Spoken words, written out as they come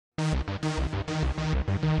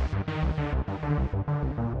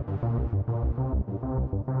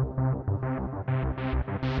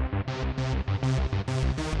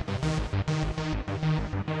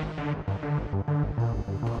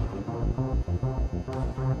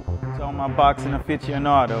all my boxing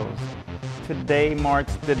aficionados. Today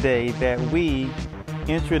marks the day that we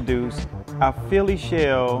introduce our Philly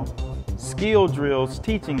Shell Skill Drills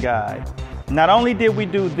Teaching Guide. Not only did we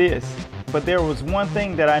do this, but there was one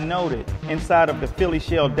thing that I noted inside of the Philly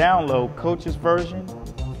Shell Download Coach's version,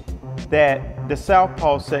 that the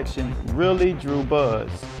Southpaw section really drew buzz.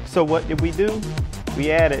 So what did we do? We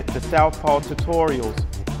added the Southpaw tutorials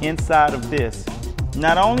inside of this.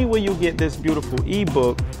 Not only will you get this beautiful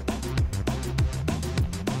ebook,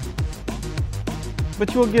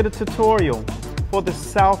 but you'll get a tutorial for the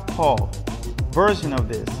Southpaw version of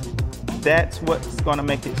this. That's what's going to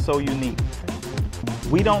make it so unique.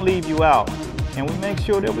 We don't leave you out, and we make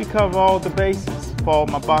sure that we cover all the bases for all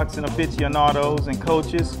my boxing aficionados and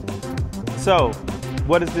coaches. So,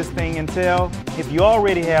 what does this thing entail? If you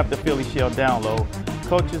already have the Philly Shell Download,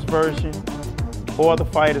 Coach's version, or the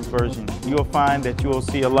Fighter's version, you'll find that you'll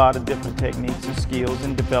see a lot of different techniques and skills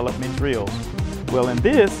and development drills. Well, in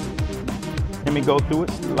this, let me go through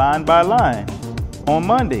it line by line. On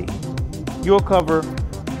Monday, you'll cover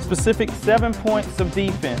specific 7 points of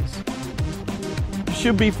defense. You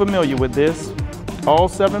should be familiar with this, all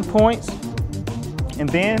 7 points. And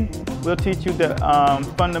then we'll teach you the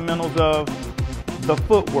fundamentals of the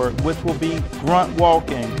footwork, which will be grunt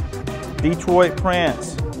walking, Detroit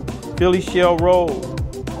prance, Philly shell roll,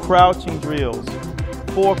 crouching drills,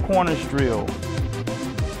 4 corners drill.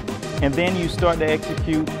 And then you start to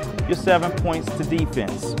execute your 7 points to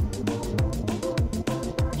defense.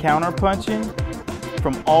 Counter punching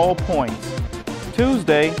from all points.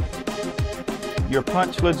 Tuesday, your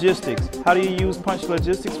punch logistics. How do you use punch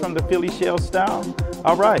logistics from the Philly Shell style?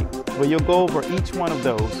 All right, well, you'll go over each one of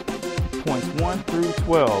those, points 1 through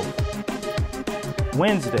 12.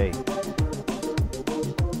 Wednesday,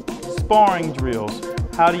 sparring drills.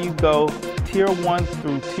 How do you go tier 1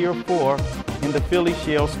 through tier 4 in the Philly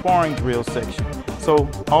Shell sparring drill section? So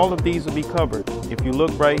all of these will be covered if you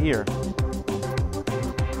look right here.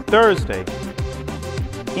 Thursday,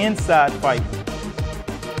 inside fighting.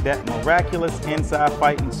 That miraculous inside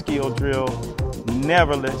fighting skill drill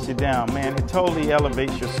never lets you down, man. It totally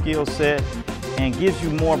elevates your skill set and gives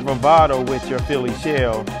you more bravado with your Philly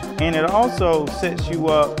Shell. And it also sets you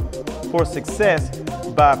up for success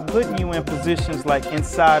by putting you in positions like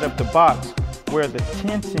inside of the box where the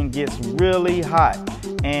tension gets really hot.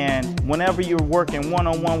 And whenever you're working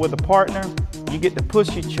one-on-one with a partner, you get to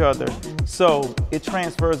push each other. So it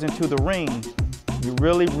transfers into the ring. You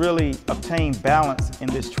really obtain balance in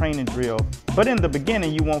this training drill. But in the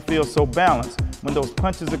beginning, you won't feel so balanced when those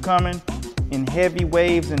punches are coming in heavy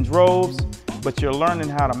waves and droves, but you're learning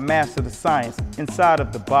how to master the science inside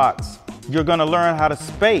of the box. You're gonna learn how to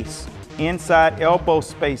space inside elbow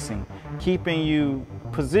spacing, keeping you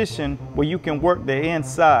positioned where you can work the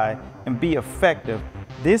inside and be effective.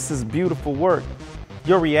 This is beautiful work.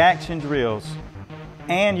 Your reaction drills,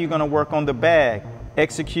 and you're gonna work on the bag,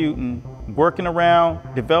 executing, working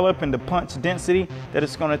around, developing the punch density that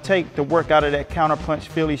it's gonna take to work out of that counter punch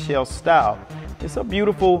Philly Shell style. It's a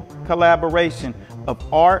beautiful collaboration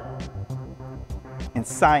of art and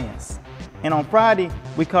science. And on Friday,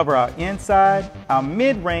 we cover our inside, our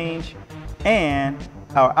mid-range, and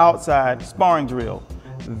our outside sparring drill.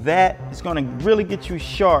 That is going to really get you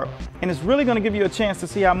sharp, and it's really going to give you a chance to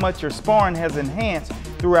see how much your sparring has enhanced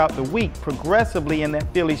throughout the week progressively in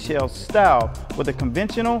that Philly Shell style. With a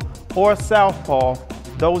conventional or a Southpaw,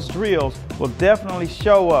 those drills will definitely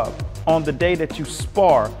show up on the day that you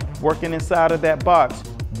spar, working inside of that box,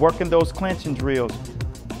 working those clinching drills,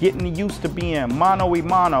 getting used to being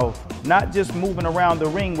mano-a-mano, not just moving around the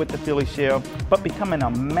ring with the Philly Shell, but becoming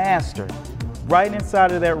a master right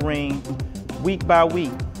inside of that ring week by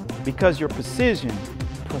week, because you're precise,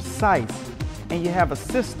 and you have a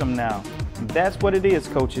system now. And that's what it is,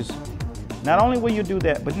 coaches. Not only will you do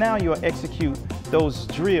that, but now you'll execute those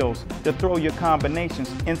drills to throw your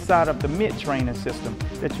combinations inside of the mid-training system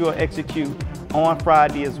that you'll execute on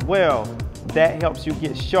Friday as well. That helps you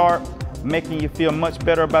get sharp, making you feel much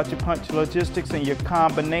better about your punch logistics and your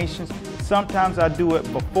combinations. Sometimes I do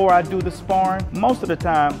it before I do the sparring. Most of the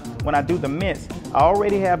time when I do the mitts, I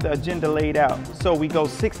already have the agenda laid out. So we go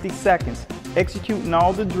 60 seconds executing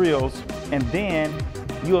all the drills, and then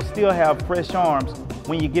you'll still have fresh arms.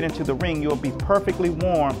 When you get into the ring, you'll be perfectly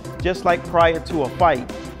warm, just like prior to a fight.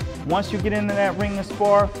 Once you get into that ring and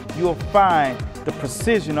spar, you'll find the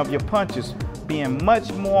precision of your punches being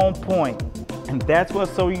much more on point. And that's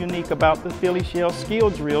what's so unique about the Philly Shell Skill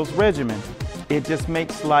Drills regimen. It just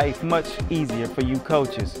makes life much easier for you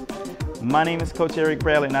coaches. My name is Coach Eric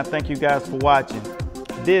Bradley, and I thank you guys for watching.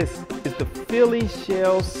 This is the Philly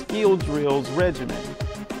Shell Skill Drills regimen.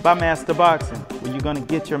 by Master Boxing, where you're going to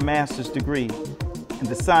get your master's degree in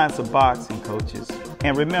the science of boxing, coaches.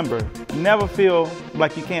 And remember, never feel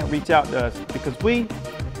like you can't reach out to us, because we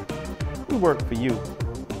work for you.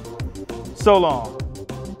 So long.